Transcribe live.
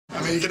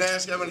I mean, you can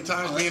ask how many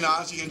times me and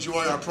Ozzy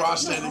enjoy our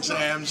prostate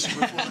exams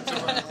before the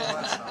tour and all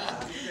that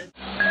stuff.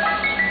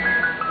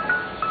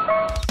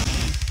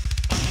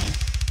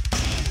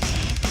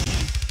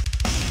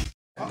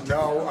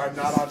 No, I'm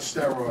not on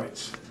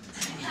steroids.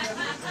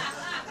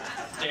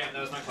 Damn,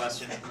 that was my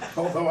question.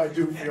 Although I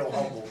do feel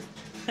humbled.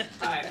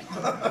 Hi.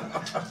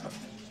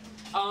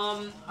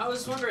 I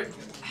was wondering,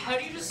 how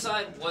do you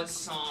decide what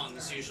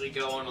songs usually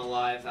go on a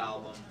live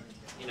album?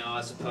 You know,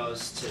 as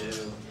opposed to,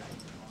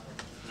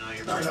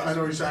 your I know what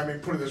you're saying. I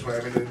mean, put it this way.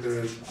 I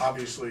mean,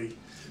 obviously,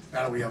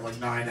 now that we have like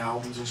 9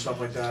 albums and stuff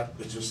like that,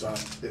 it's just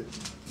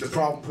the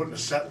problem putting a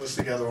set list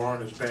together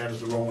aren't as bad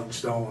as the Rolling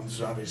Stones.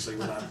 Obviously,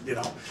 we're not, we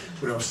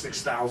have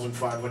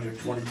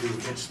 6,522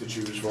 hits to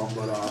choose from.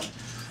 But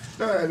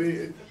no, I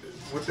mean,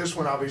 with this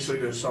one, obviously,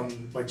 there's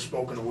some like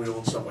Spoken Wheel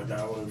and stuff like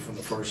that from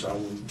the first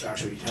album.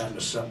 Actually, had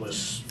a set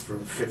list for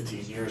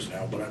 15 years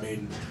now. But I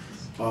mean,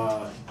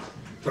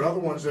 but other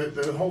ones,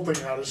 the whole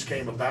thing how this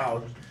came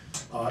about.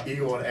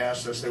 Eagle had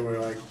asked us, they were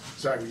like,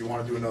 Zakk, you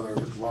want to do another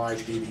live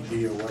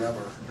DVD or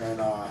whatever? And,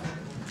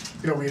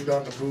 we had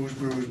done the Booze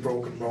Brews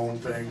Broken Bone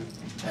thing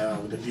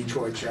with the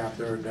Detroit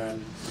chapter, and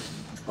then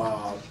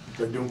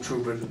the Doom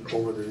Trooping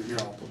over the,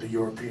 with the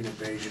European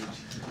invasion.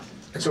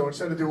 And so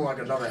instead of doing like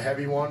another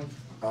heavy one,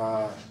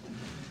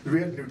 we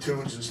had new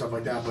tunes and stuff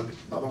like that, but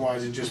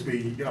otherwise it'd just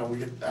be, we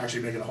could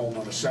actually make it a whole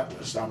nother set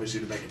list,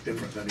 obviously to make it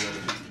different than the other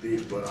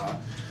DVDs, but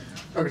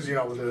because,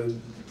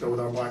 with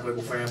our Black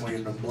Label family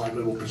and the Black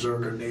Label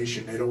Berserker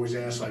Nation, they'd always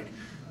ask, like,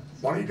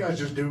 why don't you guys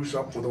just do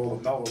something with all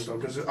the mellow stuff?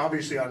 Because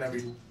obviously on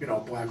every,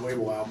 Black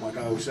Label album, like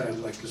I always said,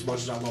 like, as much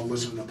as I love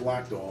listening to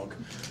Black Dog,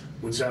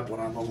 with Zeppelin,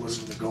 I love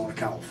listening to Going to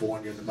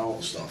California and the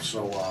mellow stuff.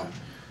 So,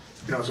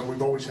 so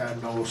we've always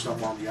had mellow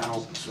stuff on the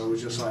album. So it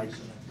was just like,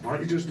 why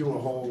don't you just do a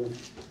whole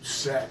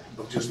set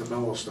of just the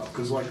mellow stuff?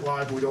 Because, like,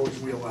 live, we'd always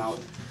wheel out.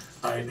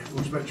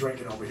 Who's been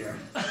drinking over here?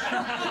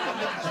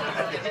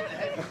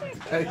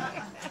 Hey,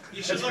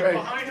 it's great.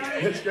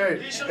 It's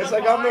great. It's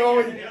like I'm the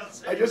only.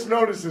 I just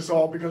noticed this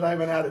all because I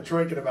haven't had a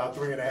drink in about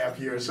 3.5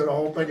 years. So the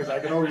whole thing is I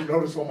can always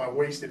notice all my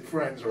wasted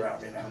friends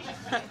around me now.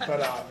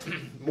 But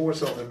more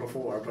so than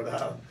before.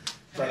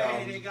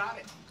 Hey, they got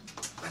it.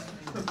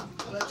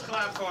 Let's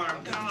clap for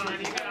him. Come on,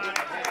 you got it.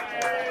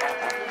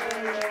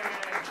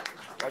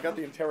 I got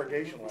the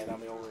interrogation light on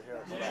me over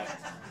here.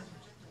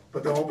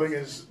 But the whole thing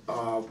is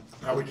how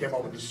we came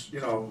up with this,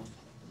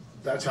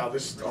 that's how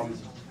this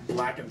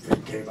Unblackened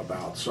thing came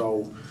about.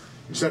 So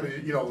instead of,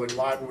 like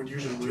live, we would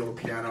usually wheel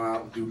the piano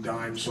out and do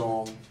Dime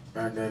Song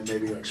and then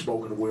maybe like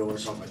Spoken Wheel or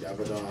something like that.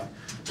 But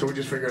so we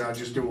just figured I'd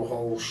just do a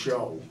whole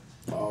show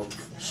of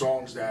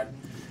songs that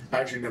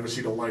actually never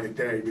see the light of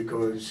day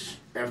because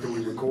after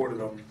we recorded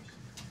them,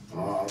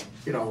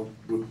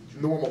 with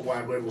normal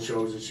Black Label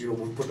shows, it's,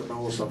 we put the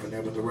mellow stuff in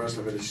there, but the rest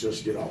of it is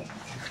just, you know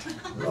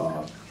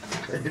what?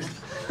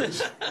 Let's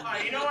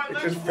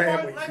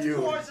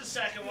pause a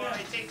second while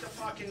I take the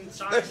fucking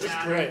signs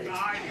out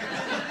behind here.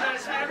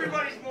 Because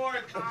everybody's more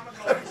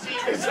comical to see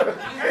if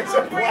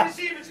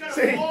it's going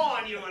to fall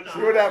on you or not.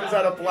 See what happens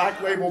at a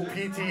Black Label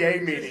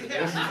PTA meeting.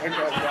 This is like take the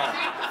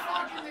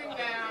fucking thing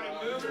down and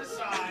move it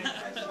aside.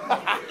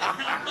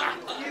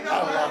 I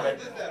love it.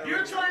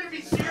 You're trying to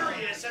be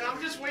serious, and I'm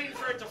just waiting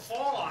for it to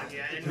fall on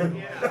you.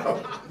 And,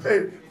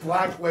 Hey,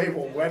 Black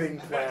Label wedding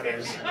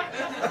planners.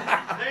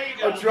 There you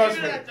go. Oh,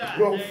 trust me,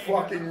 we'll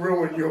fucking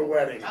ruin your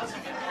wedding.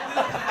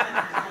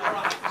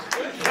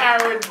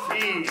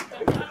 Guaranteed.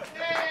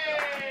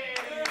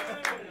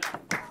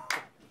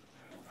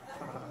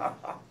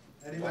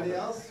 Anybody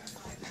else?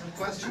 Some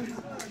questions?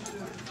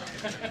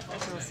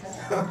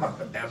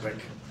 Epic.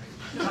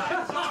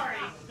 Sorry.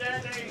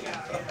 There you go.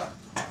 Yeah.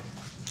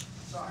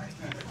 Sorry.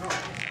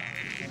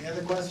 Any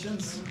other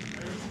questions?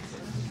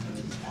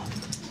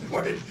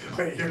 Wait,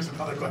 here's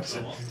another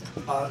question.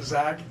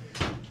 Zakk,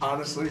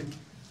 honestly,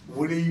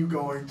 when are you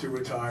going to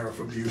retire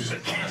from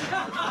music?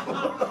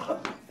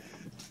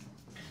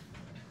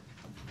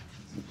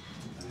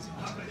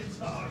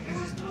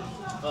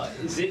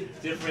 Is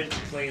it different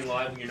playing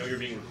live when you know you're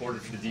being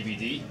recorded for the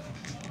DVD?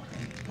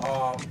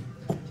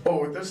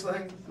 With this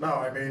thing? No,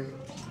 I mean,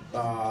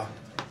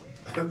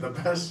 the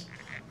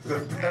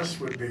best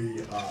would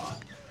be,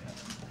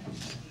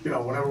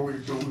 whenever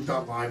we've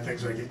done live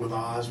things like with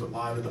Oz, with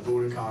Live at the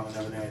Budokan and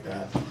everything like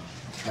that.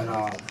 And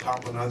Tom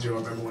Lanunzio, I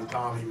remember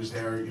when he was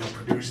there,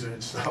 producing it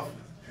and stuff.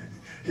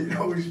 He'd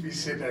always be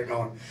sitting there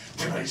going,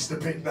 tonight's the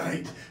big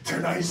night,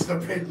 tonight's the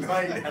big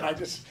night. And I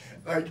just,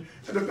 and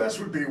the best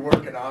would be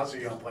working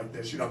Ozzy up like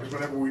this, because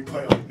whenever we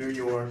play like New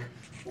York,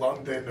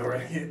 London, or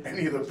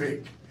any of the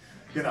big,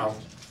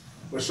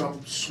 or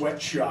some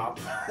sweatshop,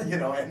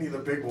 any of the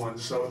big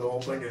ones. So the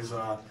whole thing is,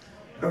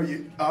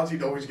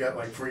 Ozzy'd always get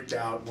like freaked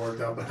out and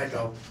worked up, and I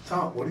go,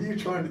 Tom, what are you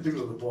trying to do to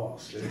the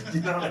boss?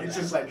 It's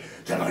just like,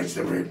 tonight's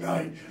the big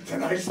night,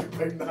 tonight's the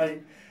big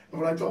night.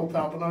 And when I told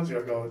Tom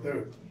Panunzio, I go,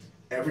 dude,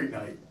 every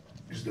night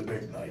is the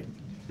big night.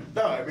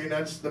 No, I mean,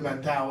 that's the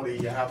mentality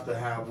you have to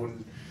have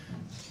when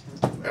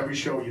every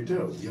show you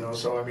do, you know,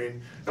 so I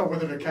mean, no,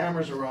 whether the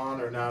cameras are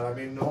on or not, I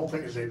mean, the whole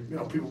thing is they, you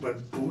know, people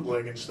have been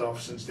bootlegging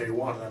stuff since day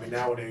one. I mean,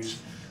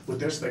 nowadays, with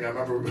this thing, I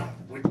remember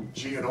with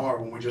G&R,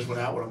 when we just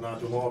went out with them not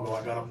too long ago,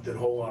 I got up and did a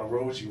whole lot of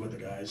OZZY with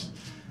the guys,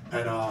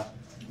 and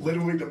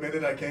literally the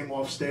minute I came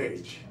off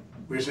stage,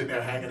 we were sitting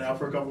there hanging out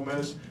for a couple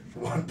minutes,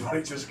 one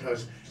buddy just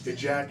goes, "Hey,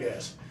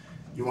 jackass,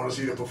 you want to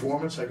see the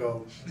performance?" I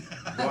go,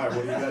 "Why, what do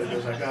you got?" He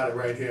goes, "I got it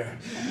right here."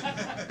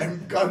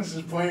 And Guns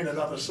is playing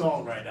another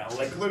song right now,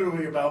 like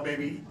literally about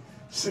maybe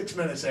 6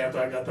 minutes after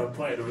I got done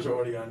playing, it was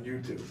already on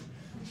YouTube.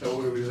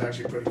 So it was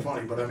actually pretty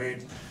funny, but I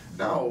mean,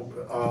 no,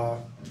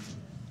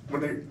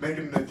 when they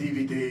making the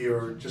DVD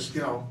or just,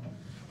 you know,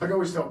 like I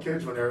always tell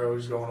kids when they're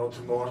always going, "Oh,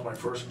 tomorrow's my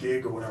first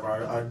gig," or whatever,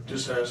 I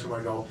just ask them,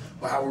 I go,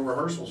 "Well, how are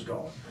rehearsals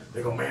going?"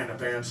 They go, "Man, the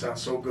band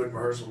sounds so good in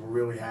rehearsals, we're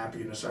really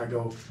happy." And I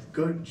go,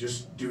 "Good,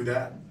 just do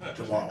that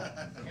tomorrow."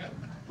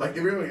 Like,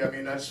 really, I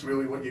mean, that's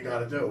really what you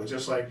gotta do. It's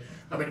just like,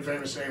 I mean, the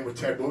famous saying with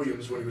Ted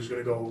Williams when he was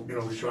gonna go, you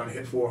know, he was trying to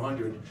hit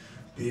 400,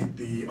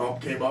 the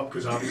ump came up,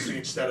 because obviously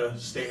instead of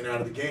staying out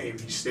of the game,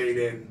 he stayed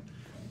in,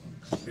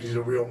 because he's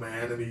a real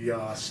man, and he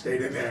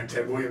stayed in there, and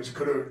Ted Williams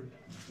could have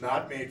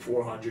not made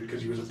 400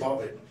 because he was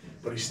above it,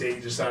 but he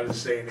decided to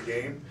stay in the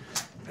game.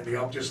 And the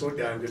ump just looked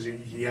at him because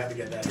he had to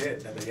get that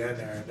hit at the end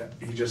there.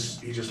 And he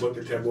just looked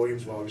at Ted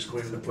Williams while he was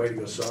cleaning the plate. He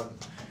goes, "Son,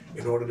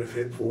 in order to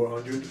hit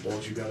 400,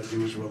 all you got to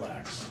do is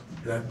relax."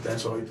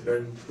 That's all,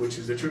 which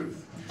is the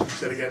truth.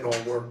 Instead of getting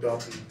all worked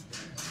up and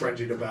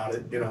frenzied about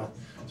it, you know.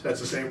 So that's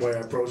the same way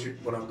I approach it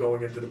when I'm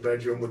going into the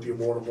bedroom with the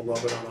immortal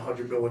beloved on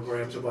 100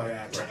 milligrams of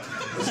Viagra.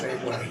 The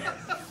same way.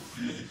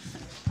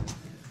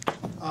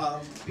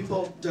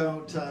 People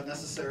don't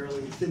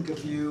necessarily think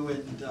of you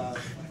and...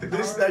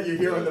 This that you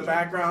hear in the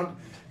background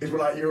is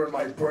what I hear in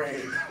my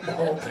brain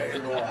all day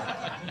long.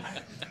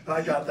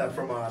 I got that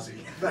from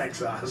OZZY.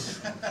 Thanks, Oz.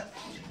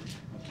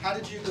 How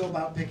did you go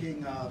about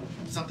picking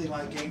something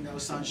like Ain't No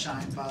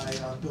Sunshine by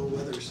Bill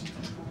Withers?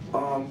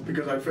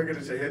 Because I figured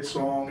it's a hit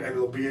song and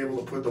it'll be able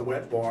to put the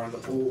wet bar in the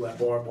pool that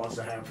Barb wants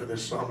to have for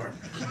this summer,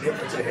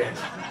 if it's a hit.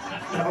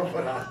 No,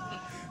 but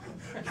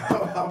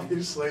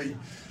obviously,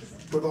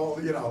 with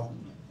all, you know,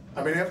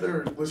 I mean,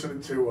 after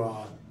listening to,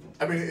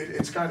 I mean,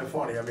 it's kind of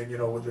funny. I mean, you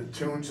know, with the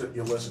tunes that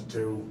you listen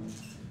to,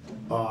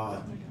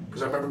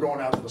 because I remember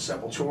going out to the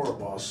Sepultura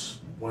bus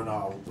when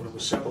it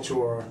was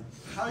Sepultura.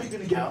 How are you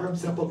going to get from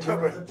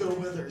Sepultura to Bill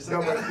Withers?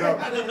 No,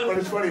 but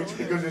it's funny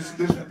because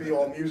this would be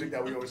all music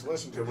that we always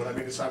listen to. But I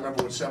mean, I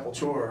remember with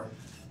Sepultura,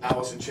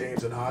 Alice in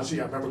Chains and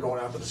OZZY, I remember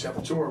going out to the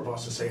Sepultura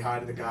bus to say hi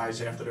to the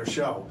guys after their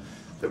show.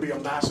 There'd be a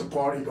massive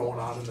party going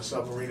on in the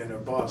submarine in their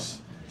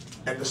bus.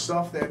 And the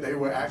stuff that they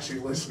were actually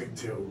listening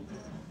to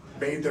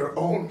made their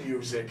own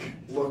music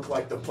look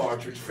like the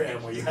Partridge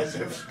Family, as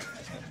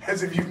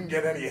if you can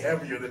get any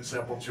heavier than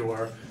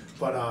Sepultura.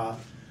 But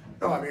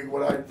no, I mean,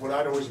 what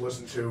I'd always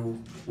listen to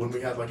when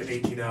we had like an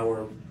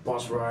 18-hour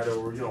bus ride,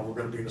 or, you know, we're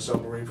going to be in a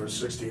submarine for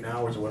 16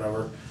 hours or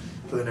whatever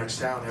for the next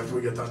town after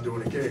we get done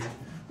doing a gig,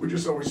 we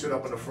just always sit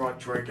up in the front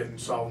drinking,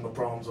 solving the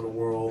problems of the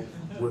world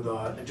with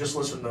and just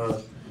listen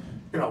to,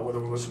 you know, whether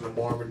we listen to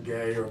Marvin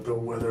Gaye or Bill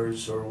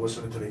Withers or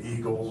listening to the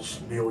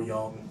Eagles, Neil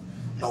Young,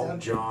 Elton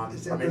John.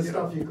 Is that the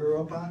stuff you grew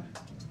up on?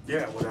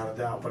 Yeah, without a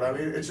doubt. But I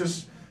mean, it's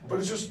just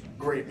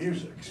great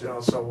music, you know.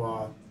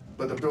 So,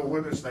 but the Bill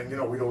Withers thing, you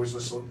know, we'd always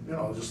listen, you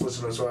know, just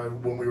listen to. So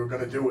when we were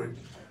going to do it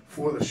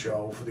for the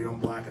show, for the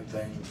Unblackened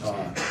thing,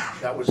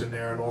 that was in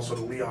there, and also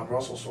the Leon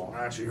Russell song.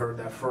 I actually heard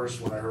that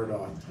first when I heard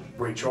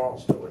Ray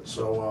Charles do it.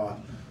 So,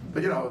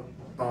 but you know,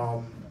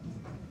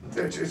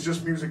 it's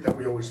just music that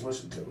we always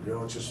listen to. You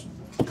know, it's just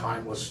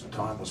timeless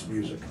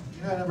music.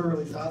 You know, I never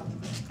really thought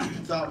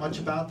much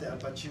about that,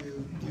 but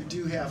you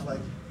do have,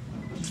 like,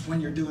 when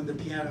you're doing the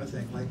piano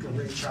thing, like the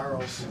Ray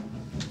Charles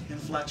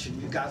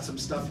inflection, you got some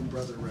stuff from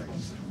Brother Ray.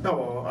 No,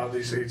 well,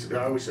 obviously,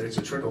 I always say it's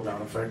a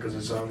trickle-down effect, because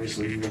it's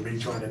obviously me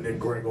trying to nick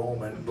Greg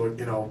Allman, but,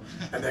 you know,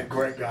 and then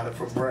Greg got it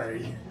from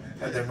Ray,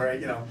 and then Ray,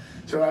 you know.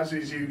 So as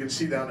you can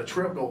see down the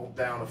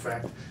trickle-down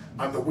effect,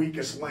 I'm the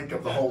weakest link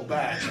of the whole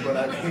batch, but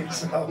I mean,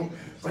 so,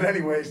 but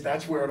anyways,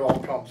 that's where it all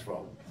comes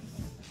from.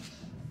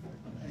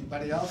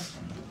 Anybody else?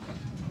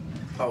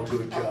 Oh,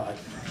 good God.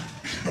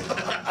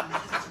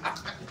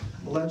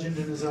 A legend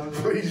in his own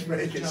right. Please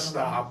make it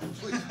stop.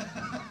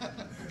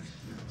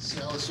 See,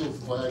 I saw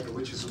Viagra,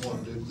 which is the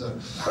one, dude.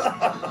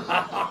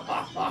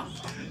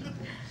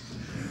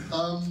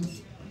 No.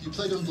 You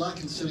played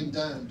Unblackened sitting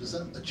down. Does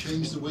that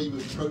change the way you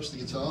approach the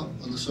guitar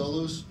and the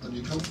solos and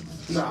your comfort?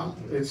 No,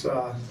 it's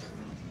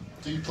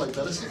Do you play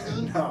better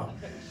sitting down? no,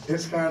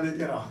 it's kind of,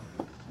 you know,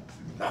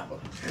 no.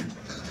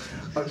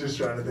 I'm just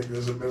trying to think.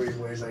 There's a million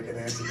ways I can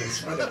answer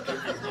this.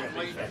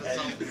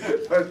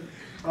 But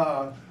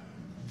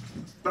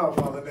no,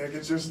 Father Nick.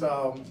 It's just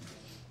no,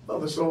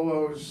 the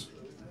solos.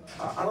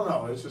 I don't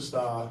know. It's just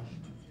no,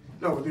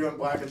 with the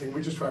Unblackened thing,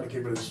 we just try to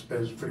keep it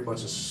as pretty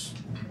much as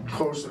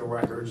close to the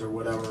records or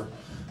whatever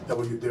that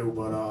we could do.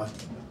 But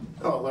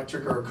Oh,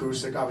 electric or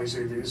acoustic,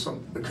 obviously, if you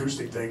some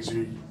acoustic things,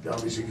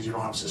 obviously, because you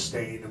don't have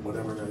sustain and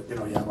whatever, you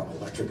have on an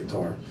electric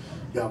guitar,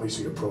 you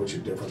obviously approach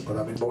it different. But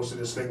I mean, most of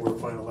this thing, we're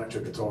playing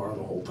electric guitar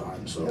the whole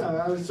time, so.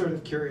 Yeah, I was sort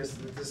of curious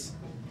that this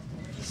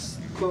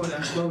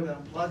quote-unquote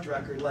unplugged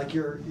record, like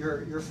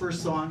your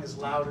first song is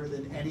louder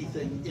than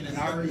anything in an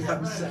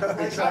REM set.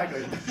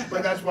 Exactly,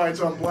 but that's why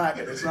it's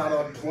unblackened, it's not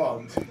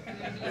unplugged,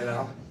 you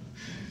know?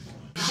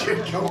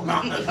 Shit going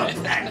on in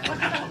the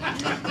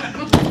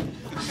background.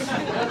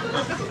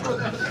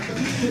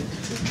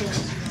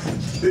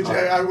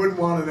 I wouldn't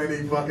want it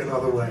any fucking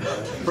other way.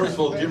 First of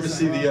all, did you ever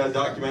see the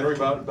documentary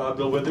about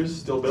Bill Withers,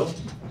 Still Bill?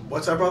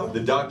 What's that, brother?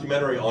 The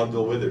documentary on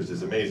Bill Withers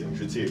is amazing. You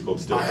should see it,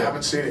 called Still Bill. I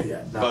haven't seen it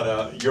yet. No.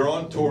 But you're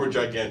on tour with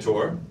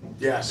Gigantor.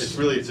 Yes.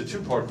 It's a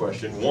two-part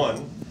question.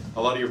 One,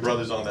 a lot of your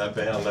brothers on that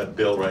band, on that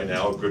bill right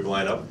now, a good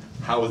lineup.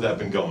 How has that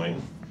been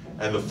going?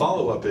 And the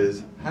follow-up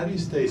is, how do you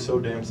stay so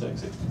damn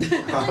sexy?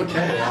 Okay,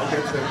 I'll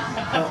get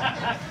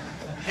to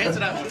Answer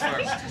that one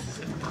first.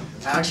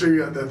 Actually,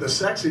 the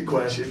sexy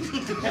question,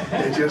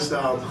 it just,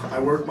 I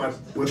work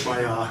with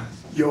my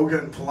yoga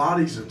and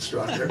Pilates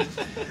instructor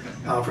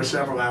for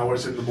several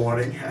hours in the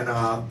morning, and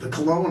the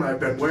cologne I've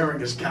been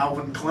wearing is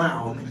Calvin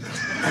Clown,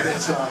 and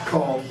it's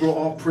called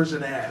Raw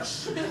Prison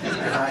Ass,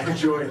 and I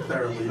enjoy it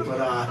thoroughly. But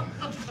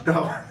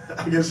no,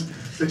 I guess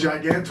the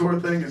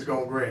Gigantor thing is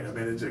going great. I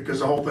mean, because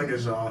the whole thing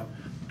is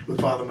with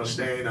Father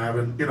Mustaine. I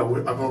haven't,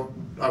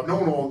 I've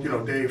known old,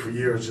 Dave for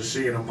years, just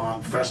seeing him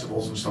on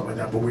festivals and stuff like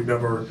that, but we've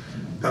never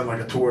done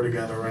like a tour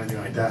together or anything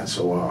like that.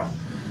 So,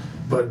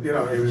 but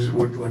it was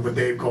like when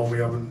Dave called me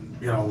up and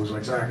it was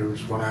like, Zakk, it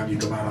was fun having you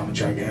come out on the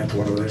Gigantor,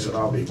 whatever. They said,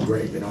 I'll be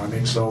great, you know what I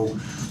mean? So,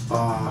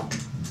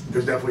 it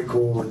was definitely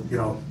cool, and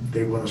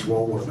Dave let us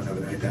roll with him and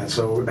everything like that.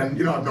 So, and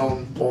I've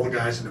known all the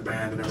guys in the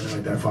band and everything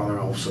like that, Father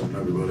Elfson and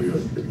everybody,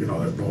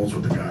 that rolls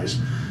with the guys.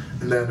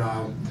 And then,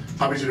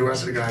 obviously the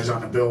rest of the guys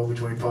on the bill,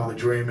 between Father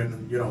Draymond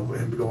and,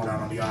 him going out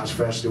on the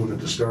Ozfest doing the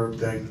Disturbed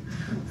thing,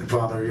 and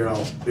Father,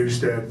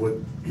 Newstead,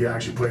 he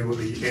actually played with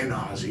me in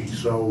OZZY,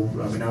 so,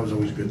 I mean, that was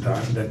always a good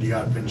time. And then you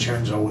got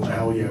Vincenzo with the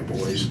Hell Yeah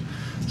Boys.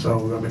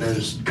 So, I mean,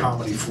 there's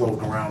comedy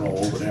floating around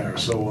all over there.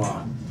 So,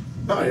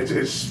 no,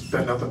 it's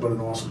been nothing but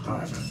an awesome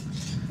time, man.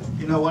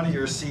 One of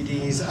your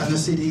CDs, on the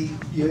CD,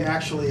 you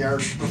actually are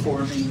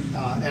performing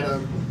at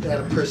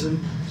a prison.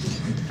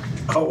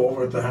 Oh,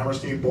 over at the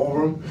Hammerstein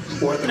Ballroom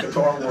or at the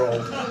Guitar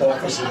World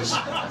offices?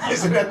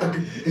 Is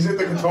it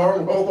the Guitar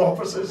World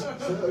offices?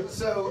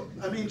 So,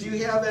 I mean, do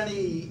you have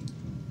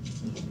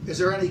is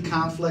there any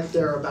conflict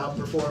there about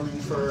performing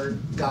for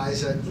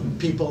guys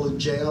people in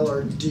jail,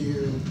 or do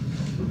you,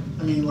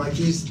 I mean, like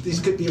these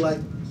could be like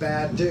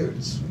bad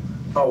dudes?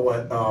 Oh,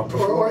 what?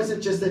 Or is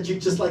it just that you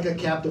just like a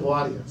captive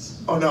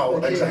audience? Oh, no,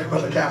 exactly.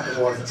 Well, the captive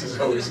audience is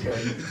always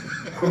good.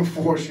 We'll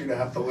force you to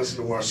have to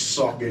listen to our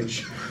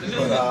suckage.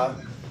 But,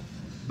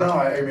 no,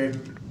 I mean,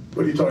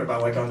 what are you talking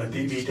about, like on the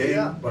DVD?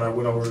 Yeah. When I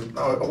went over,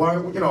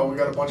 we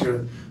got a bunch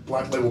of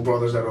Black Label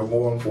brothers that are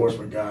law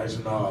enforcement guys,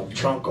 and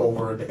Chunk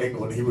over in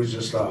England, he was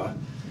just,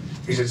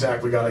 he said,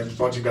 Zakk, we got a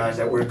bunch of guys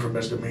that were in for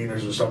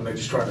misdemeanors or something, they're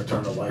just trying to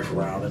turn their life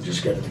around and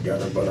just get it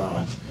together, but,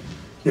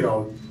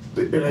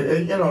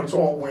 it's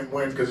all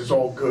win-win because it's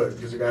all good,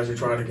 because the guys are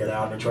trying to get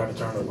out and they're trying to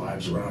turn their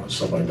lives around and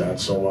stuff like that,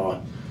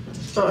 so,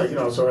 so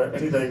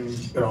anything,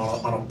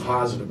 on a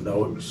positive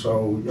note,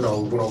 so, went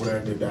over there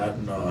and did that,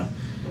 and,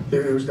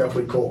 it was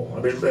definitely cool.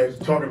 I mean,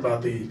 talking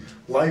about the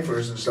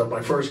lifers and stuff,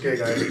 my first gig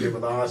I ever did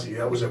with OZZY,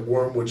 that was at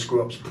Wormwood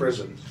Scrubs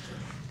Prison.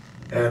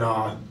 And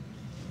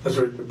that's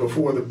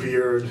before the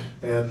beard,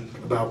 and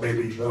I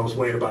was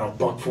weighing about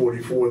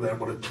 $144 then,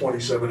 with a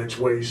 27-inch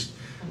waist,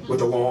 with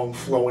the long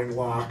flowing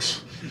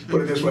locks.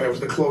 Put it this way, it was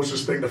the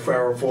closest thing to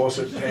Farrah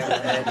Fawcett and Pamela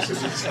Anderson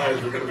these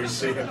guys were going to be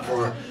seeing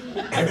for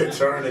an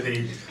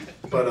eternity.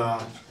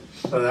 But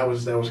that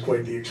was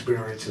quite the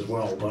experience as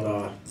well. But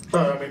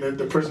I mean,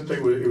 the prison thing,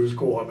 it was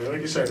cool. I mean, like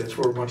you said, it's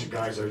for a bunch of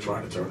guys that are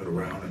trying to turn it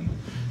around and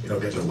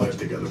get their life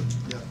together.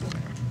 Yeah.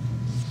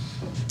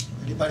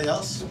 Anybody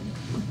else?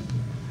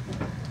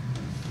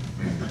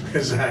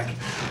 Zakk,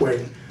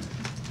 wait.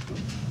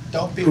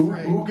 Don't be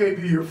afraid. Who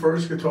gave you your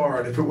first guitar?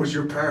 And if it was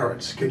your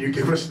parents, can you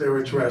give us their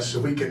address so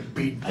we can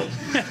beat them?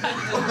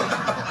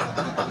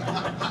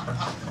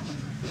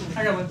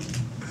 I got one.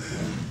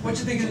 What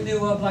you think of the new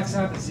Black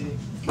Sabbath CD?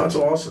 That's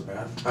awesome,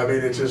 man. I mean,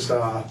 it's just,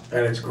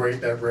 and it's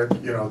great that Rick,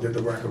 did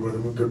the record with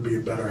him. It could be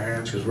in better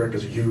hands because Rick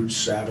is a huge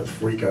Sabbath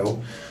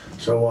freako.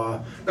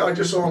 So, no, I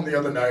just saw him the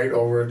other night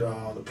over at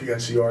the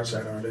PNC Art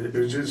Center, and it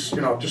was just,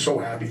 I'm just so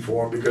happy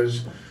for him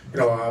because,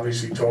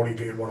 obviously Tony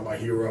being one of my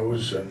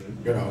heroes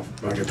and,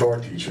 my guitar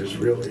teachers,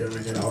 really. I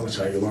mean, that's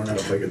how you learn how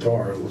to play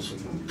guitar,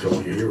 listen to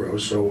all your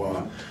heroes. So,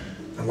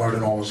 and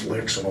learning all his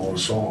licks and all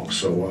his songs.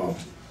 So,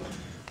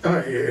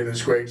 and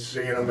it's great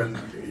seeing him, and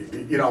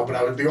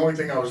but the only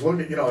thing I was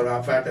looking,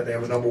 the fact that they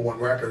have a #1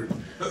 record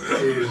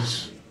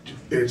is,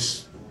 they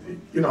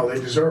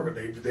deserve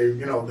it. They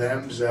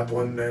them,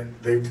 Zeppelin, and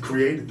they've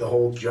created the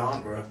whole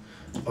genre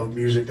of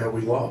music that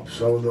we love.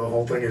 So the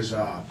whole thing is,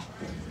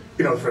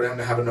 you know, for them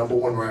to have a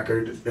 #1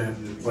 record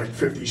in like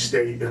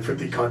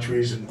 50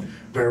 countries and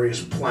various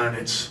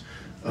planets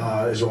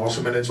is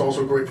awesome, and it's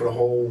also great for the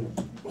whole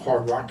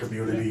hard rock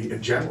community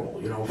in general,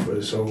 you know,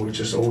 so it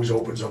just always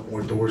opens up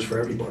more doors for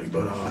everybody,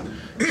 but so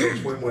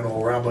it's win-win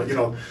all around. But you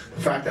know,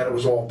 the fact that it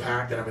was all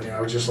packed and everything,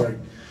 I was just like,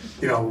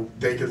 you know,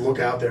 they could look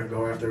out there and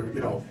go after, you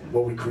know,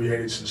 what we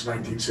created since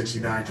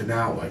 1969 to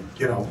now, like,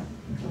 you know,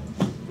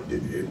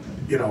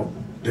 you know,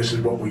 this is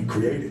what we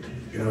created,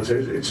 you know,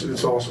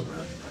 it's awesome,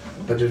 man.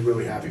 I'm just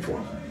really happy for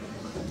them.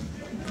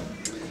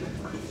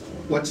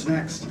 What's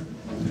next?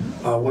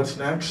 What's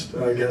next?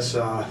 I guess,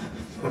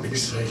 let me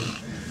see.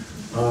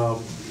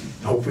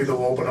 Hopefully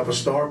they'll open up a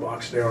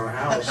Starbucks near our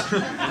house.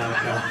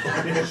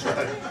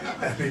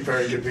 That'd be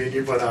very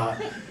convenient. But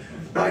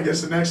no, I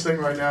guess the next thing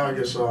right now, I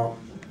guess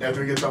after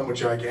we get done with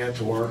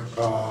Gigantor,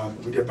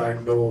 we get back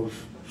in the middle of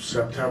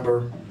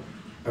September.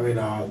 I mean,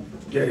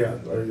 yeah.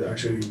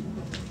 Actually,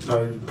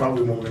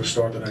 probably when we're going to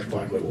start the next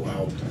Black Label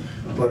album.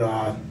 But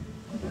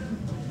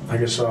I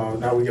guess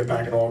now we get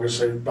back in August.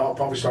 So I'll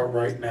probably start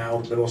right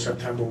now, the middle of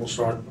September. We'll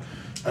start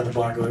at the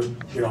Black Label,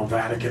 you know,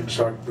 Vatican,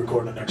 start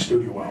recording the next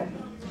studio album.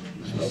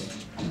 So.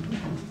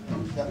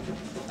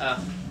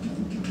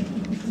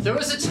 There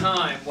was a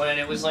time when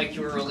it was like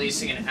you were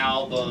releasing an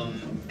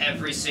album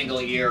every single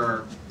year,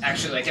 or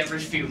actually like every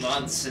few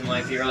months in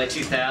like the early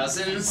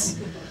 2000s.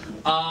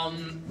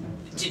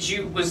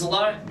 Was a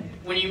lot of,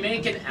 when you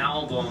make an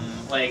album,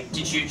 like,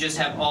 did you just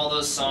have all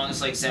those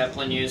songs like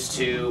Zeppelin used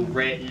to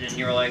written, and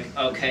you're like,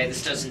 okay,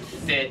 this doesn't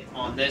fit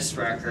on this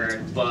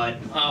record, but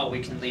oh,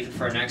 we can leave it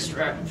for our next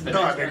record?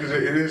 No, I mean, because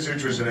it is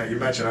interesting that you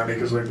mentioned, I mean,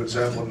 because like with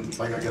Zeppelin,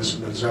 like I guess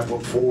in the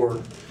Zeppelin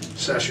 4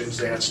 sessions,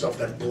 they had stuff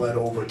that bled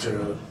over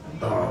to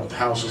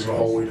Houses of the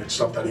Holy and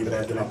stuff that even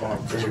ended up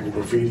on physical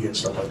graffiti and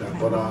stuff like that.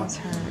 But no,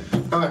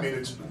 I mean,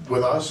 it's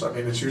with us. I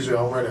mean, it's usually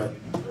I'll write a,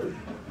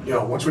 you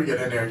know, once we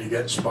get in there and you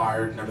get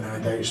inspired and everything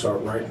like that, you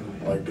start writing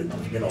like,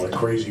 you know, like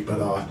crazy.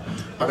 But I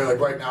mean, like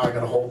right now, I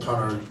got a whole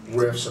ton of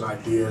riffs and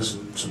ideas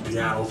and some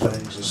piano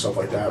things and stuff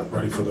like that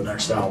ready for the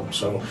next album.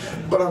 So,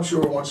 but I'm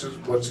sure once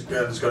again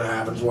it's going to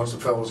happen is once the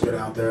fellas get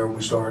out there and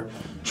we start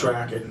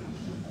tracking,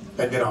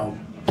 and you know,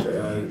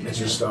 it's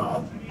just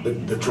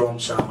the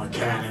drums sound like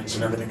cannons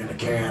and everything in the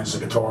cans,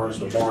 the guitars,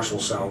 the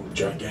Marshalls sound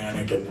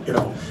gigantic, and you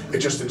know, it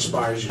just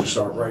inspires you to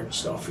start writing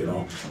stuff, you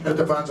know. And it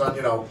depends on,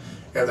 you know,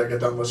 after I get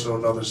done listening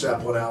to another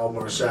Zeppelin album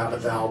or a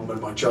Sabbath album and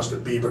my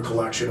Justin Bieber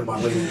collection and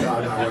my Lady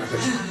Gaga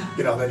records,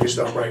 you know, then you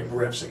start writing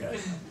riffs again.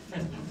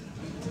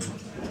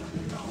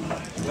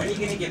 When are you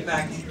going to get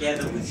back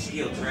together with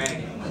Steel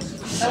Dragon?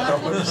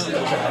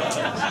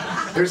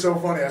 They're so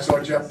funny. I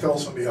saw Jeff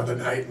Pilson the other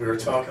night and we were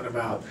talking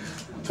about,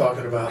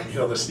 you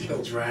know, the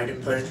Steel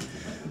Dragon thing.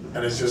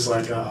 And it's just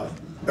like,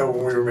 when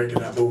we were making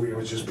that movie, it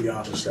was just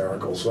beyond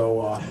hysterical.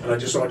 So, and I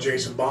just saw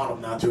Jason Bonham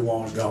not too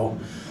long ago.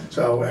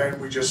 So, and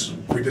we did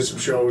some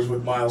shows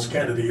with Miles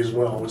Kennedy as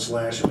well, with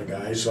Slash and the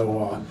guys.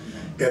 So,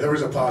 yeah, there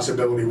was a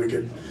possibility we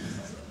could,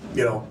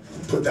 you know,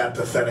 put that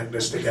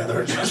patheticness together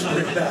and just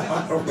bring it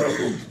out on the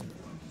road.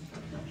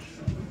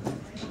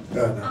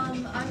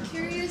 I'm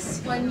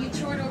curious, when you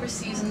toured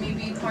overseas and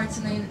maybe parts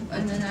in the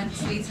United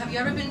States, have you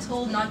ever been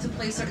told not to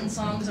play certain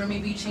songs or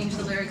maybe change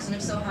the lyrics, and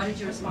if so, how did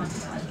you respond to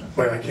that?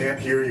 Wait, I can't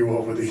hear you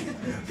over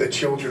the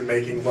children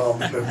making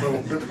love in the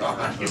room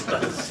behind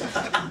us.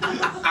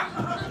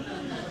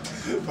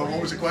 But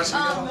what was the question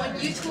again? When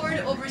you toured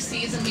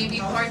overseas and maybe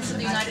parts of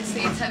the United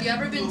States, have you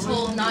ever been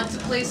told not to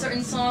play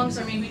certain songs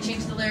or maybe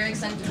change the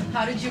lyrics, and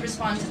how did you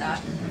respond to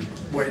that?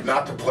 Wait,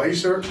 not to play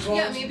certain songs?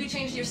 Yeah, maybe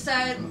change your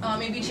set,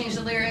 maybe change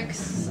the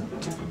lyrics.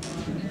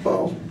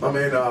 Well, I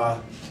mean,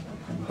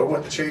 but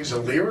what, to change the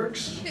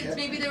lyrics?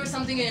 Maybe there was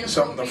something inappropriate.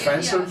 Something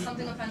offensive? Yeah,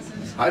 something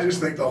offensive. I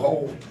just think the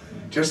whole,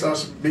 just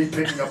me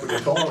picking up a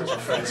guitar is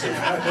offensive.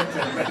 I think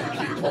to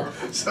many people.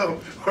 So,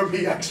 or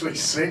me actually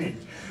singing.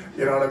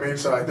 You know what I mean?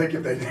 So I think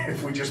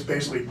if we just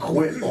basically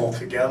quit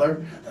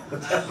altogether,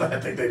 I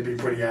think they'd be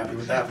pretty happy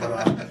with that.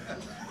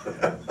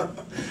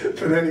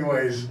 But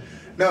anyways,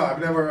 no, I've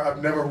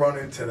never run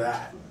into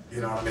that.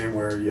 You know what I mean?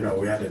 Where, you know,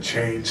 we had to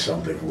change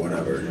something or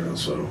whatever. You know,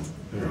 so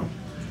you know,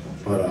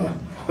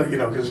 but you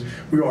know, because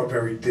we are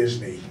very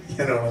Disney.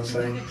 You know what I'm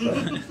saying? So.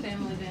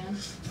 Family band.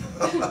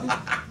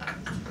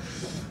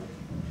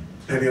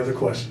 Any other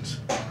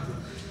questions?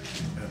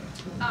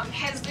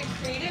 Has the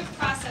creative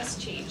process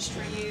changed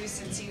for you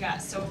since you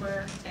got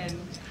sober, and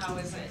how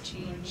has it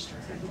changed?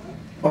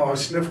 Oh, I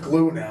sniff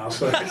glue now,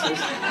 so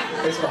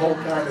it's a whole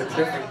kind of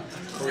different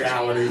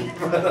reality.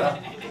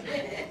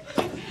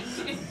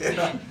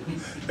 Yeah,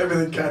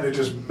 everything kind of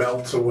just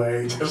melts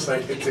away, just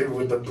like it did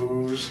with the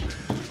booze,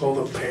 all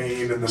the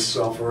pain and the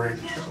suffering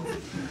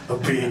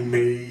of being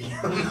me.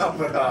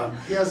 But,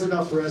 he has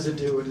enough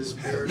residue in his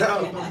beard to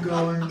keep him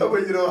going. No,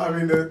 but you know, I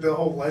mean, the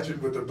whole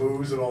legend with the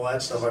booze and all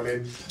that stuff. I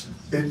mean,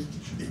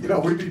 you know,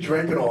 we'd be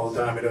drinking all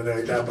the time and everything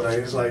like that. But I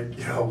was like,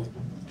 you know,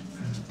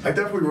 I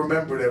definitely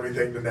remembered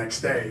everything the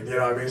next day. You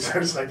know what I mean? So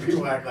it's like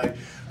people act like,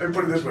 let me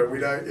put it this way,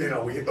 we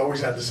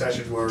always had the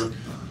sessions where,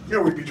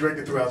 we'd be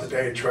drinking throughout the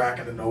day and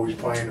tracking and always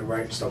playing and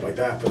writing stuff like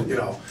that. But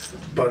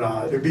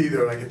it'd be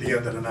either like at the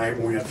end of the night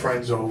when we had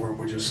friends over and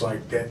we just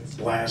like get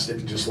blasted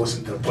and just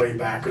listen to the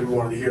playback because we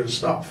wanted to hear the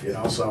stuff,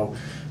 So,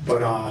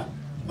 but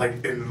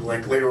like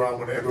later on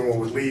when everyone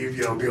would leave,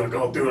 be like,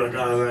 oh dude, I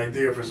got an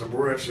idea for some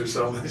riffs or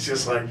something. It's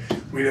just like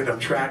we'd end up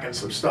tracking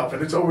some stuff,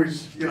 and it's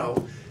always,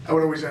 how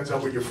it always ends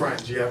up with your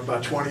friends. You have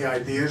about 20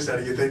 ideas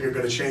that you think are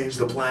going to change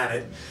the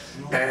planet,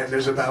 and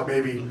there's about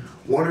maybe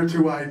 1 or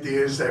 2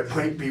 ideas that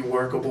might be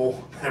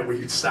workable, that we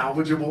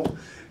salvageable,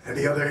 and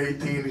the other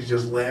 18 is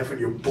just laughing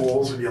your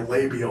balls and your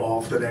labia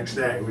off the next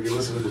day when you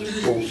listen to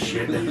this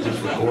bullshit that you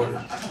just recorded.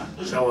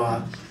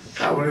 So,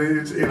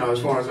 it's, as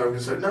far as I'm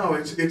concerned, no,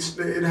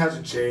 it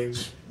hasn't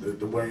changed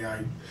the way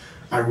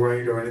I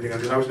write or anything.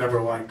 I was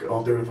never like,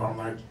 I'll do it if I'm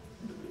like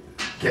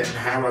getting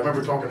hammered. I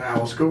remember talking to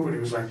Alice Cooper and he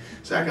was like,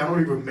 Zakk, I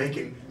don't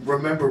even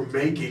remember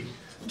making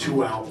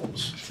 2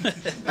 albums.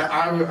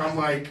 I'm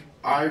like,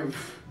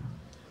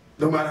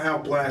 no matter how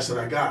blasted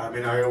I got,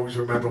 I always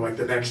remember like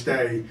the next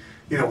day,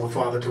 with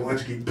Father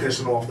Talinsky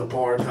pissing off the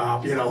bar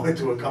top,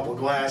 into a couple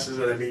glasses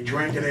and then me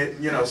drinking it,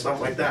 and,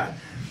 stuff like that.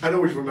 I'd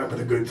always remember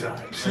the good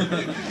times.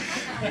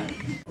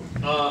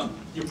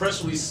 Your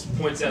press release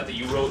points out that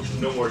you wrote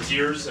No More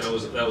Tears, and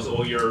that was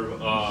all your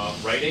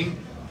writing.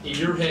 In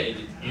your head,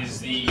 is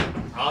the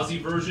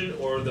OZZY version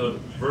or the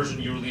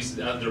version you released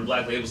under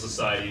Black Label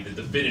Society the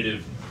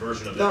definitive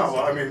version of that?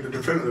 No, the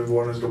definitive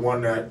one is the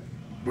one that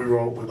we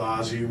wrote with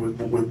OZZY,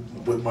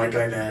 with Mike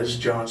Inez,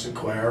 John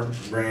Sinclair,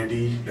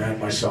 Randy, and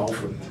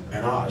myself,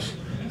 and Oz.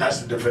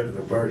 That's the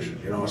definitive version,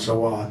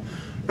 So,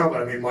 no,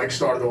 but Mike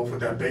started off with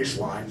that bass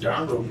line,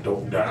 down.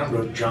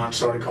 John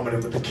started coming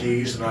in with the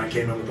keys, and I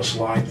came in with the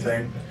slide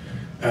thing,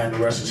 and the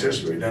rest is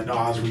history. Then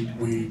Oz,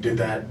 we did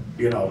that,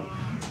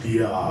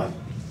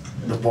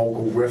 the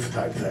vocal riff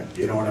type thing,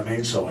 you know what I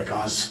mean? So like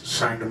Oz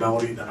sang the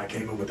melody, then I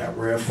came in with that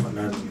riff, and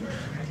then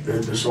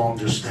the song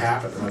just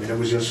happened. It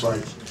was just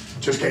like,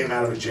 just came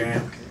out of a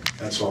jam,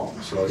 that song.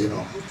 So,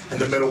 and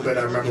the middle bit,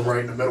 I remember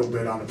writing the middle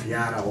bit on the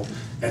piano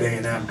at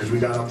A&M, because we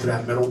got up to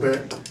that middle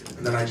bit,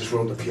 and then I just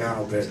wrote the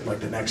piano bit like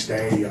the next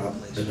day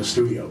in the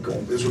studio,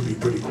 going, this would be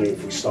pretty cool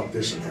if we stuck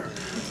this in there.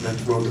 And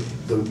then wrote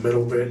the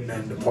middle bit, and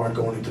then the part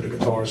going into the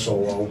guitar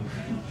solo,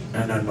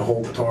 and then the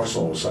whole guitar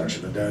solo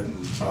section, and then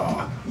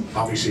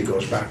obviously it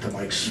goes back to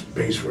Mike's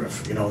bass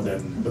riff, and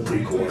then the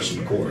pre-chorus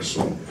and the chorus.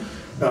 So,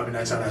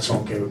 that's how that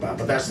song came about.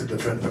 But that's the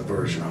definitive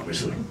version,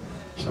 obviously.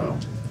 So.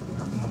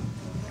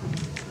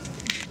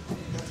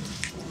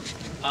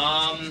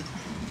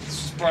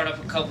 This was brought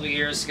up a couple of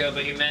years ago,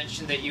 but you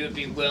mentioned that you would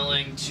be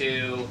willing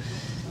to,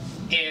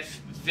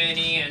 if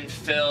Vinny and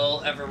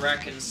Phil ever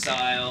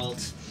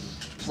reconciled,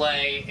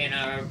 play in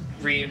a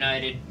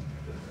reunited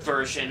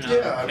version of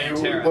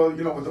Pantera. Well,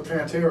 with the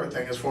Pantera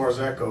thing, as far as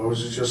that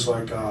goes, it's just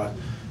like,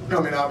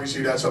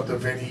 obviously that's up to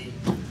Vinny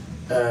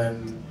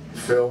and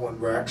Phil and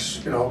Rex,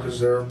 because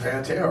they're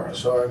Pantera.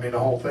 So, the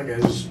whole thing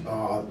is,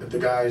 if the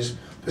guys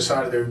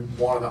decided they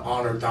wanted to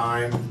honor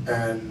Dime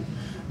and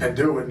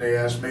do it, and they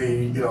asked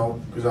me,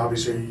 because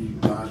obviously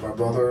Dime's my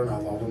brother and I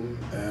love him,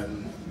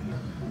 and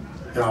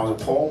I was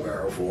a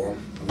pallbearer for him,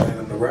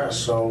 and the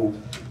rest. So,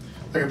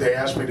 if they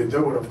asked me to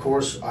do it, of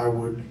course I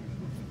would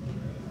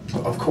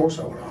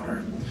honor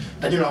it.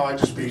 And I'd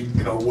just be,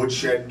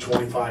 woodshed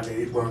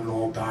 25-8, learning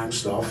all Dime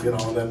stuff, and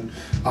then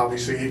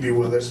obviously he'd be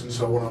with us, and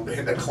so when I'm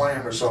hitting a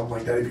clam or something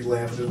like that, he'd be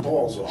laughing his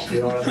balls off,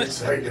 you know what I mean?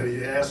 Say,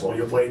 you asshole,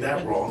 you played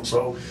that wrong.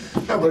 So,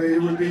 but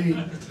it would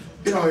be,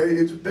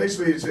 it's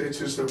basically,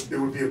 it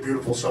would be a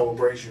beautiful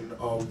celebration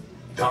of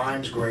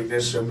Dime's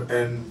greatness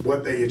and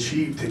what they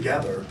achieved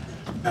together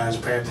as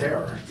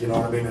Pantera, you know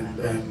what I mean?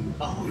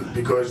 And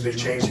because they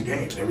changed the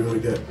game, they really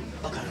did.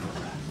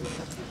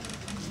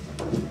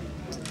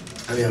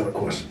 Any other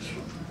questions?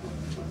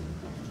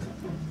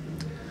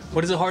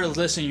 What is the hardest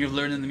lesson you've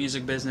learned in the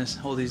music business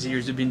all these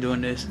years you've been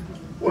doing this?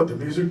 What, the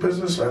music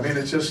business?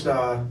 It's just, we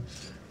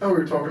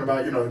were talking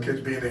about, the kids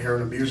being here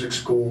in a music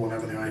school and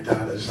everything like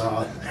that.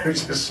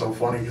 It's just so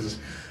funny because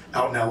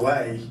out in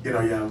LA, you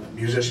have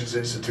Musicians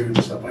Institute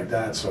and stuff like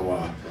that.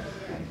 So,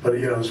 but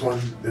it was when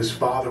his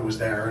father was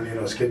there, and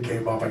his kid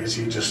came up. I guess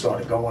he just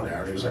started going there,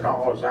 and he was like,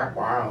 "Oh, Zakk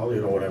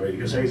Wylde, whatever." He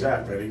goes, "Hey,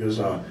 Zakk, man." He goes,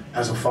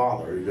 "As a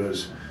father," he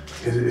goes,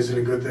 "Is it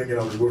a good thing,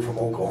 because we're from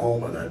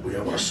Oklahoma, that we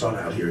have our son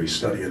out here. He's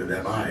studying at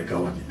MI." I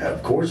go, "Yeah,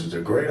 of course, it's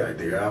a great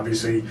idea.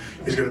 Obviously,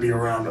 he's going to be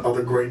around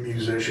other great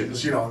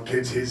musicians,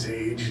 kids his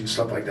age and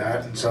stuff like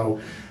that. And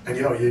so, and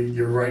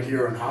you're right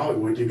here in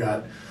Hollywood. You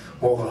got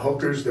all the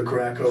hookers, the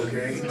crack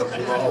cocaine, the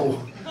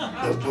blow,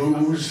 the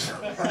booze."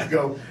 I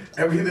go,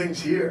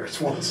 "Everything's here. It's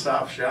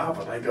one-stop shop."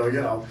 And I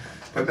go,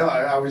 but no,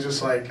 I was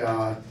just like,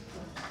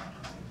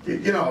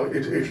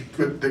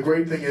 the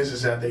great thing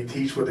is that they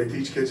teach what they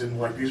teach kids in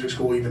like music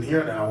school even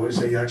here now, is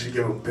they actually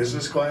give them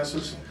business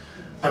classes.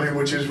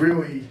 Which is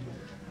really,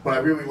 when I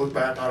really look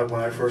back on it,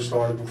 when I first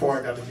started, before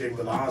I got the gig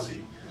with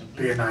OZZY,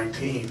 being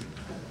 19,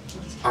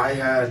 I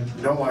had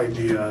no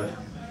idea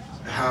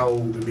how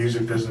the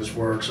music business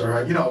works, or how,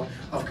 you know,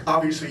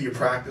 obviously you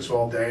practice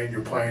all day and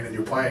you're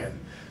playing,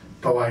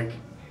 but like,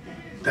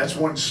 that's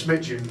one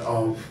smidgen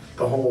of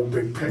the whole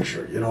big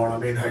picture, you know what I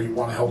mean? How you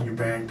want to help your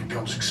band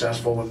become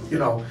successful, and you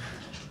know,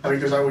 I mean,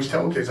 because I always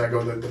tell kids, I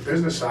go, the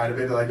business side of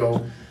it, and I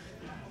go,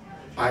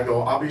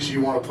 obviously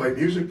you want to play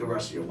music the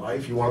rest of your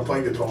life, you want to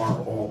play guitar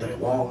all day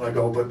long, I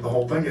go, but the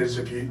whole thing is,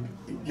 if you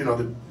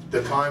know,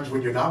 the times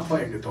when you're not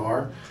playing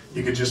guitar,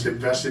 you could just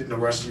invest it in the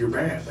rest of your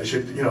band. I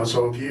should, you know,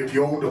 so if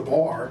you owned a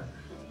bar,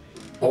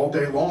 all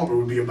day long it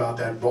would be about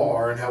that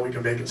bar and how we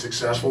can make it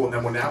successful, and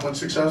then when that one's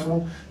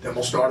successful, then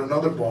we'll start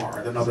another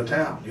bar in another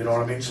town, you know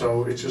what I mean?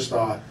 So it's just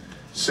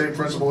same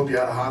principle if you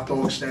had a hot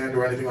dog stand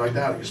or anything like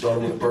that. You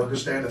started with a burger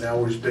stand and now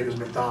we're as big as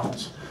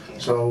McDonald's.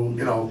 So,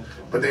 you know,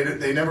 but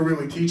they never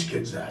really teach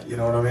kids that, you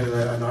know what I mean?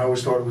 And I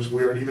always thought it was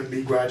weird. Even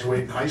me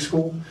graduating high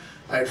school,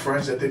 I had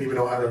friends that didn't even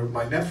know how to,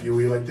 my nephew,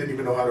 he like didn't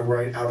even know how to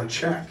write out a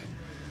check,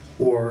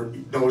 or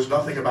knows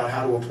nothing about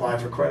how to apply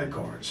for credit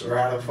cards, or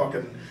how to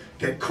fucking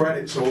get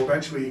credit so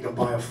eventually you can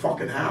buy a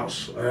fucking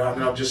house. I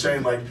mean, I'm just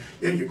saying, like,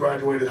 yeah, you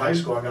graduated high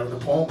school, I got a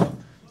diploma,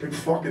 big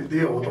fucking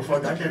deal. What the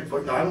fuck,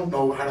 I don't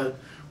know how to,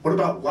 what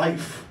about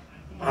life?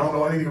 I don't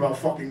know anything about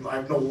fucking, I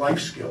have no life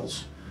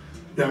skills.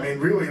 Yeah, I mean,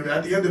 really,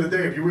 at the end of the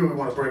day, if you really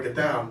want to break it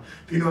down,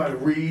 if you know how to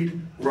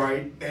read,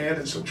 write, add,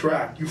 and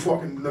subtract, you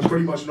fucking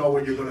pretty much know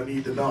what you're going to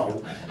need to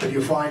know, and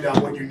you find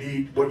out what you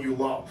need, what you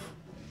love.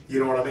 You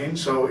know what I mean?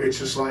 So it's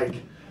just like,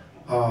 you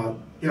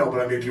know,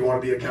 but I mean, if you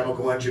want to be a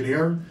chemical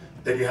engineer,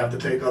 then you have to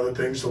take other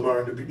things to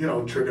learn to be, you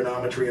know,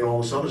 trigonometry and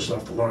all this other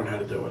stuff to learn how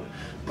to do it.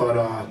 But,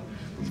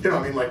 you know,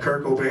 I mean, like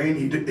Kurt Cobain,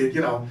 he did,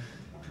 you know,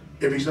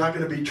 if he's not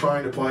going to be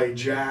trying to play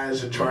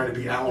jazz and trying to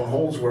be Alan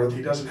Holdsworth,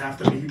 he doesn't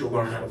have to need to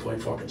learn how to play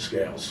fucking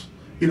scales,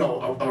 you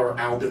know, or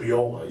Al Di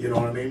Meola, you know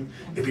what I mean?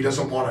 If he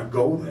doesn't want to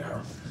go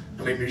there,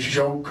 I mean, you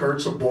show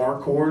Kurt some bar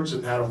chords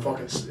and how to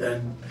fucking,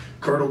 and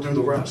Kurt will do the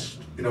rest.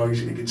 You know,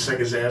 he can sing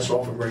his ass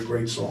off and write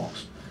great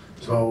songs.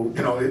 So,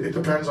 you know, it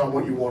depends on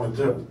what you want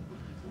to do,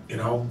 you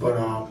know, but,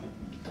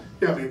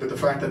 yeah, I mean, but the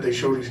fact that they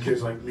show these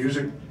kids like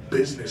music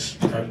business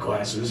type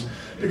classes,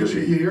 because you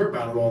hear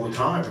about it all the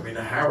time. I mean,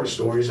 the Harris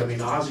stories, I mean,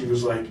 Ozzy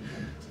was like,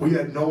 we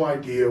had no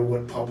idea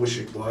what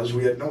publishing was.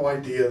 We had no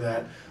idea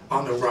that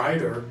on the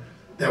rider,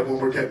 that when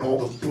we're getting all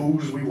the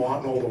booze we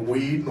want and all the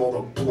weed and all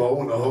the blow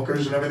and the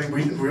hookers and everything,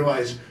 we didn't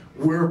realize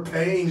we're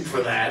paying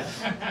for that.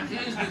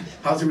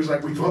 Ozzy was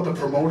like, we thought the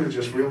promoter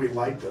just really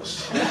liked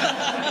us.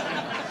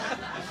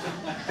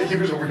 He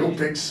was a real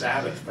big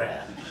Sabbath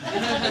fan,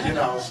 you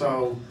know,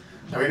 so,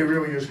 I mean, it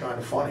really is kind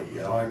of funny,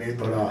 you know what I mean?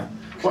 But,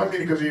 well, I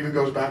mean, because it even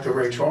goes back to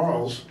Ray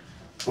Charles,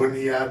 when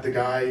he had the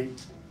guy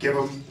give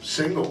him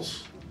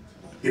singles.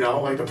 You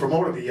know, like the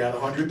promoter, he had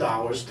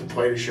 $100 to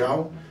play the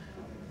show.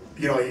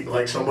 You know,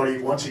 like somebody,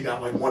 once he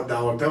got like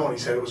 $1 bill, and he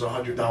said it was a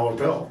 $100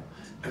 bill.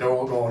 And they're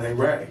all going, hey,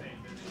 Ray,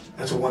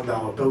 that's a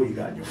 $1 bill you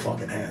got in your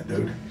fucking hand,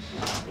 dude.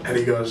 And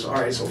he goes, all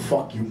right, so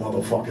fuck you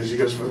motherfuckers. He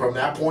goes, from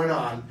that point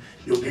on,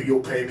 you'll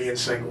pay me in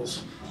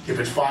singles. If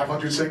it's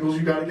 500 singles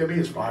you gotta give me,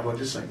 it's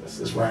 500 singles.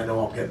 This way I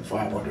know I'm getting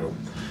 500 of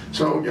them.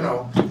 So, you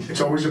know, it's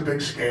always a big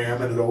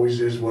scam, and it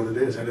always is what it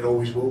is, and it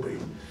always will be.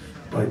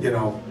 But, you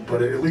know,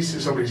 but at least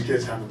some of these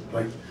kids have,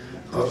 like,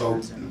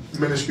 a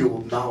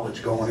minuscule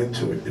knowledge going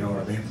into it, you know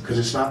what I mean? Because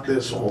it's not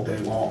this all day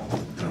long,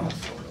 you know,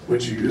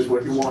 which is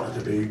what you want it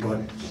to be, but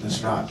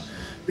it's not.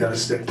 You gotta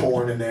stick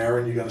porn in there,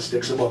 and you gotta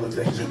stick some other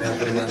things in there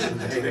for the rest of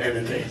the day to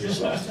entertain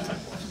yourself.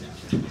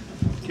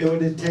 Okay, we're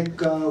gonna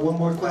take one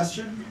more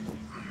question.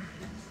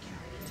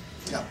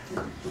 Yeah.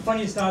 The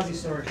funniest Ozzy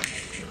story.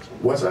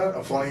 What's that?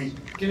 A funny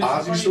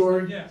Ozzy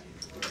story? Yeah.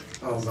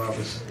 Oh, no,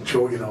 it's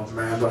sure, you know,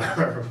 man, but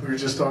we were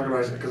just talking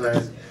about it because I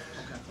had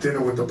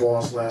dinner with the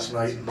boss last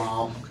night and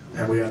Mom,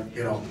 and we had,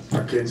 you know,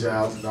 our kids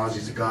out, and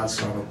Ozzy's the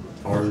godson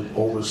of our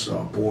oldest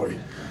boy,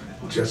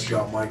 just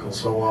John Michael.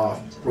 So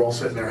we're all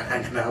sitting there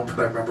hanging out, but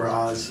I remember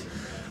Oz,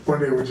 one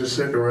day we're just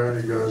sitting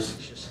around, he goes,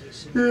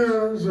 yeah,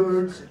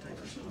 Zakk,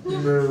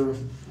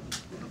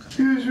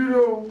 you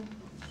know,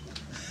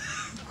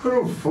 I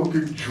don't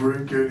fucking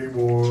drink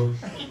anymore.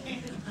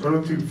 I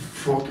don't do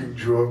fucking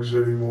drugs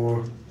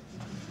anymore.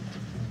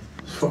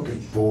 It's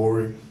fucking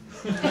boring.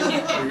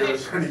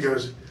 And he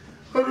goes,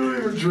 I don't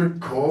even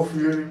drink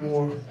coffee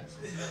anymore.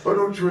 I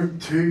don't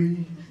drink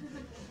tea.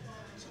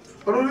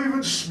 I don't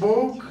even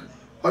smoke.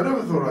 I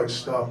never thought I'd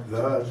stop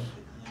that.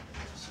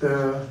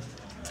 Yeah.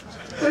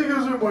 He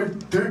goes, my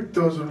dick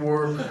doesn't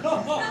work.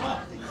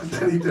 And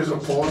then there's a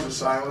pause of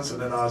silence, and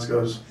then Oz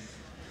goes,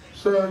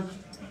 Zakk,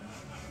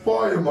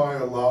 why am I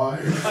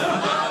alive?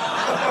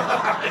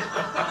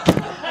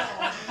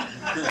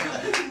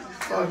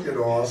 Fucking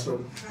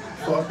awesome.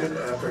 Fucking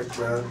epic,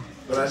 man.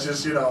 But that's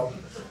just, you know,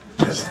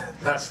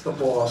 that's the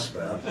boss,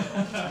 man.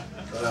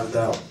 Without a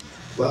doubt.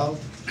 Well,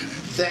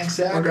 thanks,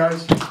 Zakk. Well,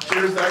 guys,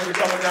 cheers. Thanks for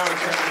coming down and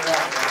checking it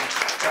out, man.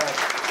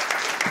 Thank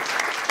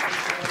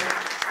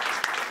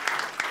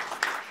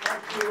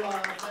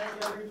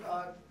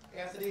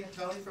Anthony and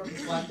Tony from the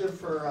Collective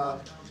for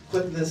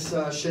putting this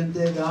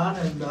shindig on,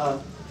 and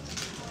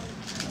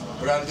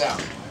without a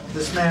doubt,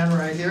 this man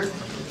right here.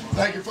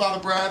 Thank you,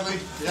 Father Bradley.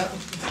 Yeah.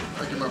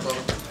 Thank you, my brother.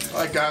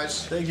 All right,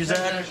 guys. Thank you,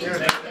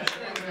 Zakk.